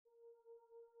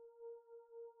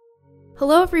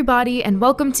Hello everybody and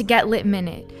welcome to Get Lit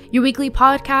Minute, your weekly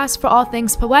podcast for all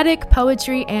things poetic,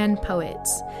 poetry, and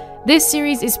poets. This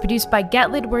series is produced by Get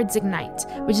Lit Words Ignite,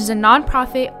 which is a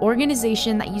nonprofit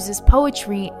organization that uses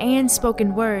poetry and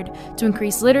spoken word to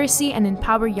increase literacy and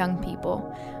empower young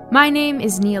people. My name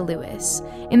is Nia Lewis.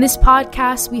 In this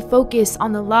podcast, we focus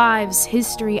on the lives,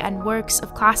 history, and works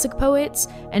of classic poets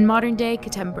and modern-day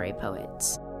contemporary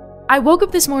poets. I woke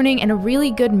up this morning in a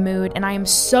really good mood, and I am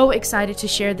so excited to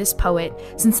share this poet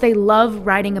since they love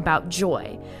writing about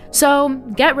joy. So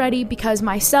get ready because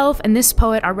myself and this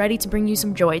poet are ready to bring you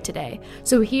some joy today.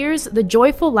 So here's the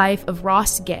joyful life of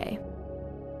Ross Gay.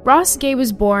 Ross Gay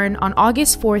was born on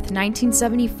August 4th,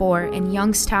 1974 in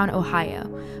Youngstown, Ohio,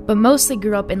 but mostly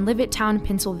grew up in Levittown,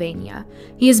 Pennsylvania.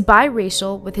 He is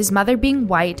biracial, with his mother being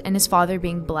white and his father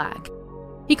being black.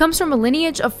 He comes from a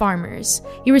lineage of farmers.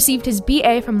 He received his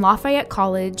BA from Lafayette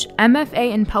College,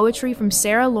 MFA in poetry from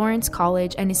Sarah Lawrence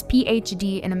College, and his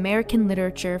PhD in American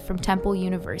Literature from Temple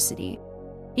University.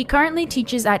 He currently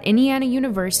teaches at Indiana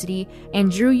University and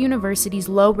Drew University's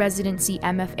low residency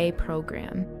MFA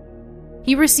program.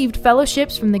 He received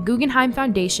fellowships from the Guggenheim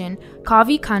Foundation,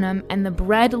 Covey Cunham, and the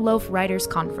Bread Loaf Writers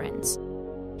Conference.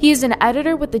 He is an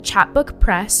editor with the Chapbook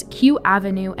Press, Q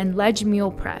Avenue, and Ledge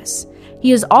Mule Press.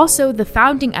 He is also the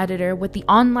founding editor with the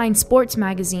online sports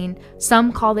magazine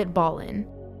Some Call It Ballin'.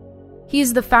 He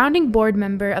is the founding board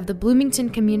member of the Bloomington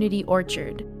Community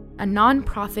Orchard, a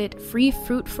nonprofit free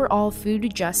fruit for all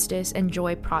food justice and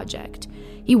joy project.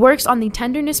 He works on the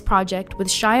Tenderness Project with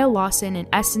Shia Lawson in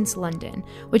Essence London,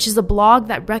 which is a blog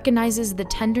that recognizes the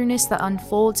tenderness that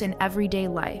unfolds in everyday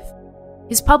life.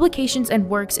 His publications and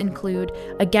works include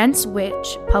Against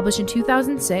Witch, published in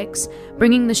 2006,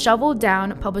 Bringing the Shovel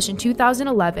Down, published in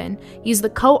 2011. He is the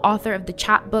co-author of the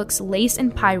chapbooks Lace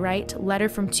and Pyrite, Letter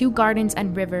from Two Gardens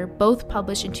and River, both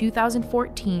published in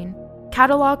 2014.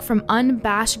 Catalog from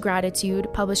Unabashed Gratitude,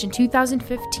 published in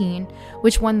 2015,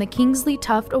 which won the Kingsley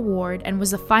Tuft Award and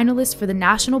was a finalist for the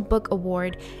National Book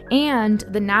Award and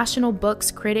the National Books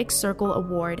Critics Circle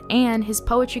Award, and his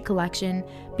poetry collection,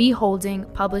 Beholding,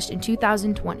 published in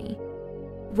 2020.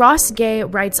 Ross Gay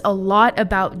writes a lot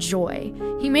about joy.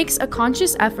 He makes a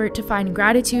conscious effort to find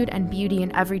gratitude and beauty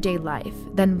in everyday life,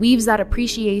 then weaves that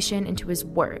appreciation into his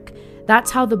work.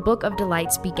 That's how the Book of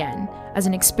Delights began, as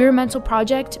an experimental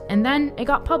project, and then it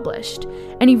got published.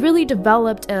 And he really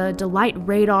developed a delight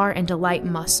radar and delight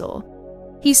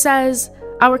muscle. He says,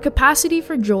 "Our capacity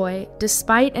for joy,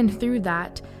 despite and through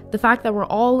that, the fact that we're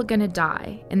all gonna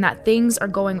die, and that things are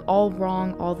going all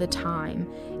wrong all the time,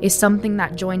 is something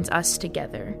that joins us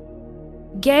together."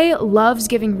 Gay loves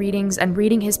giving readings and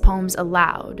reading his poems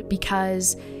aloud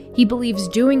because he believes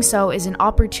doing so is an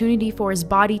opportunity for his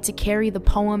body to carry the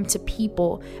poem to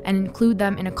people and include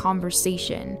them in a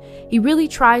conversation. He really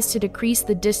tries to decrease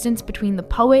the distance between the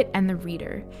poet and the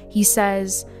reader. He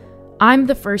says, "I'm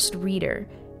the first reader,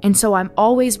 and so I'm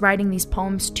always writing these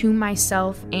poems to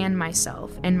myself, and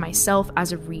myself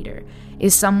as a reader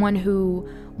is someone who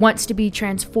wants to be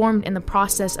transformed in the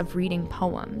process of reading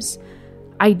poems.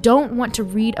 I don't want to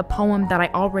read a poem that I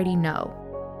already know.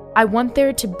 I want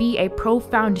there to be a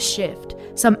profound shift,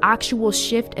 some actual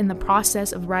shift in the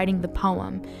process of writing the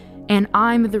poem, and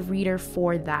I'm the reader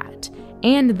for that.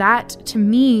 And that, to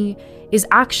me, is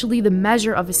actually the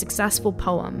measure of a successful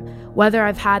poem, whether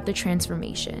I've had the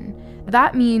transformation.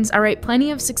 That means I write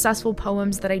plenty of successful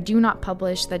poems that I do not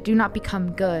publish, that do not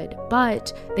become good,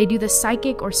 but they do the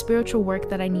psychic or spiritual work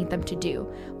that I need them to do,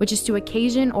 which is to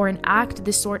occasion or enact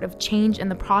this sort of change in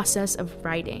the process of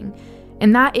writing.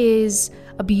 And that is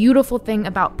a beautiful thing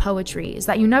about poetry, is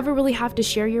that you never really have to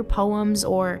share your poems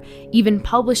or even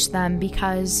publish them,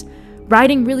 because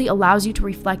writing really allows you to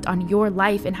reflect on your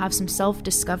life and have some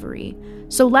self-discovery.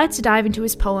 So let's dive into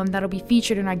his poem that'll be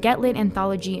featured in our Get Lit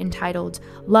anthology entitled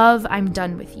Love, I'm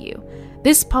Done With You.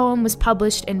 This poem was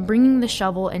published in Bringing the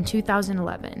Shovel in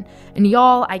 2011. And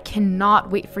y'all, I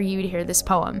cannot wait for you to hear this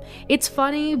poem. It's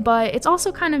funny, but it's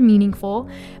also kind of meaningful.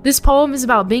 This poem is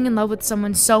about being in love with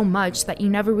someone so much that you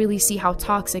never really see how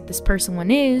toxic this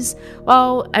person is,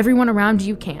 while everyone around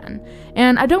you can.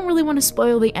 And I don't really want to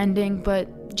spoil the ending, but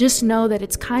just know that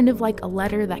it's kind of like a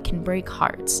letter that can break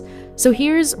hearts. So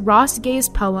here's Ross Gay's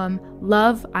poem,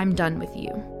 Love, I'm Done With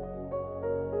You.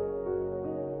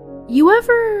 You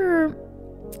ever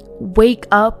wake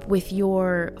up with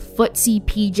your footsie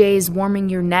PJs warming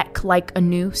your neck like a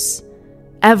noose?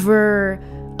 Ever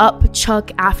up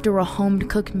chuck after a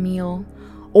home-cooked meal?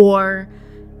 Or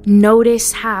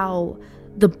notice how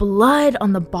the blood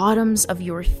on the bottoms of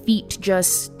your feet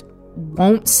just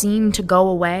won't seem to go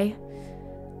away?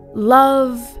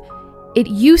 Love It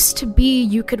used to be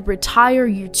you could retire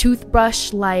your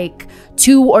toothbrush like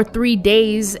 2 or 3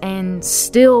 days and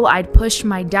still I'd push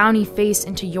my downy face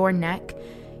into your neck.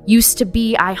 Used to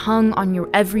be I hung on your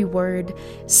every word.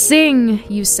 Sing,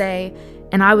 you say,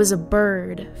 and I was a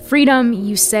bird. Freedom,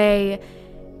 you say,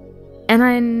 and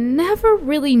I never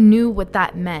really knew what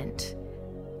that meant.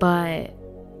 But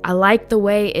I like the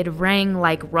way it rang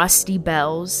like rusty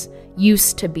bells.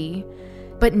 Used to be.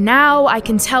 But now I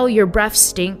can tell your breath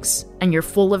stinks and you're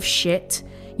full of shit.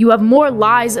 You have more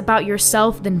lies about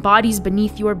yourself than bodies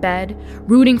beneath your bed,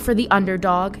 rooting for the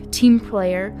underdog, team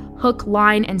player, hook,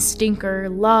 line, and stinker,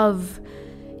 love.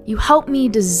 You helped me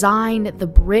design the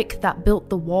brick that built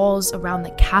the walls around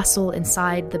the castle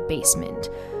inside the basement,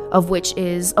 of which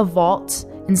is a vault,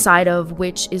 inside of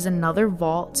which is another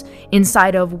vault,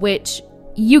 inside of which,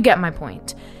 you get my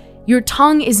point. Your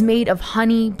tongue is made of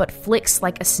honey but flicks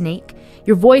like a snake.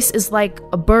 Your voice is like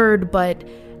a bird, but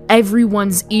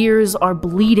everyone's ears are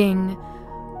bleeding.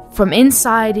 From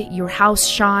inside, your house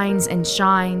shines and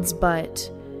shines,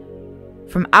 but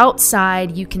from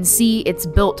outside, you can see it's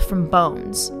built from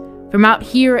bones. From out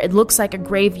here, it looks like a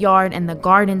graveyard and the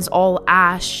garden's all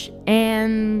ash.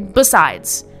 And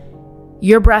besides,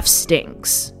 your breath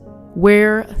stinks.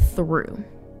 We're through.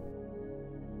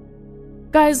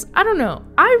 Guys, I don't know.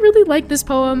 I really like this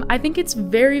poem. I think it's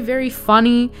very, very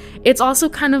funny. It's also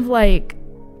kind of like,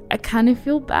 I kind of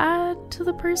feel bad to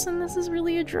the person this is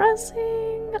really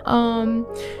addressing.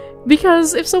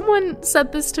 Because if someone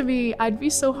said this to me, I'd be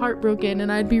so heartbroken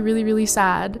and I'd be really, really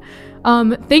sad.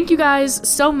 Thank you guys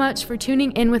so much for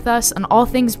tuning in with us on All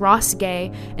Things Ross Gay.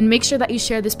 And make sure that you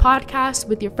share this podcast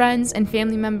with your friends and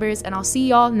family members. And I'll see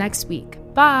y'all next week.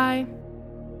 Bye.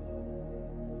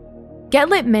 Get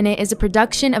Lit Minute is a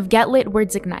production of Get Lit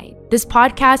Words Ignite. This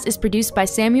podcast is produced by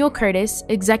Samuel Curtis,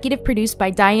 executive produced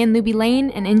by Diane Luby Lane,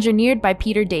 and engineered by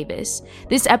Peter Davis.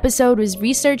 This episode was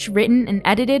researched, written, and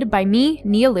edited by me,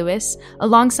 Nia Lewis,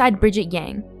 alongside Bridget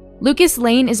Yang. Lucas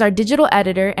Lane is our digital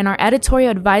editor, and our editorial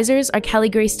advisors are Kelly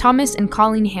Grace Thomas and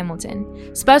Colleen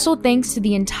Hamilton. Special thanks to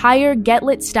the entire Get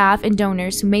Lit staff and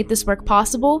donors who made this work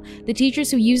possible, the teachers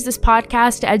who use this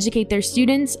podcast to educate their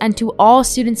students, and to all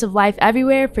students of life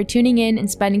everywhere for tuning in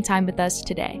and spending time with us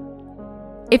today.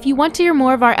 If you want to hear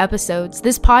more of our episodes,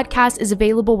 this podcast is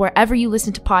available wherever you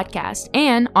listen to podcasts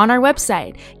and on our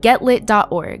website,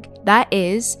 getlit.org. That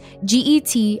is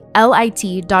getlit.org.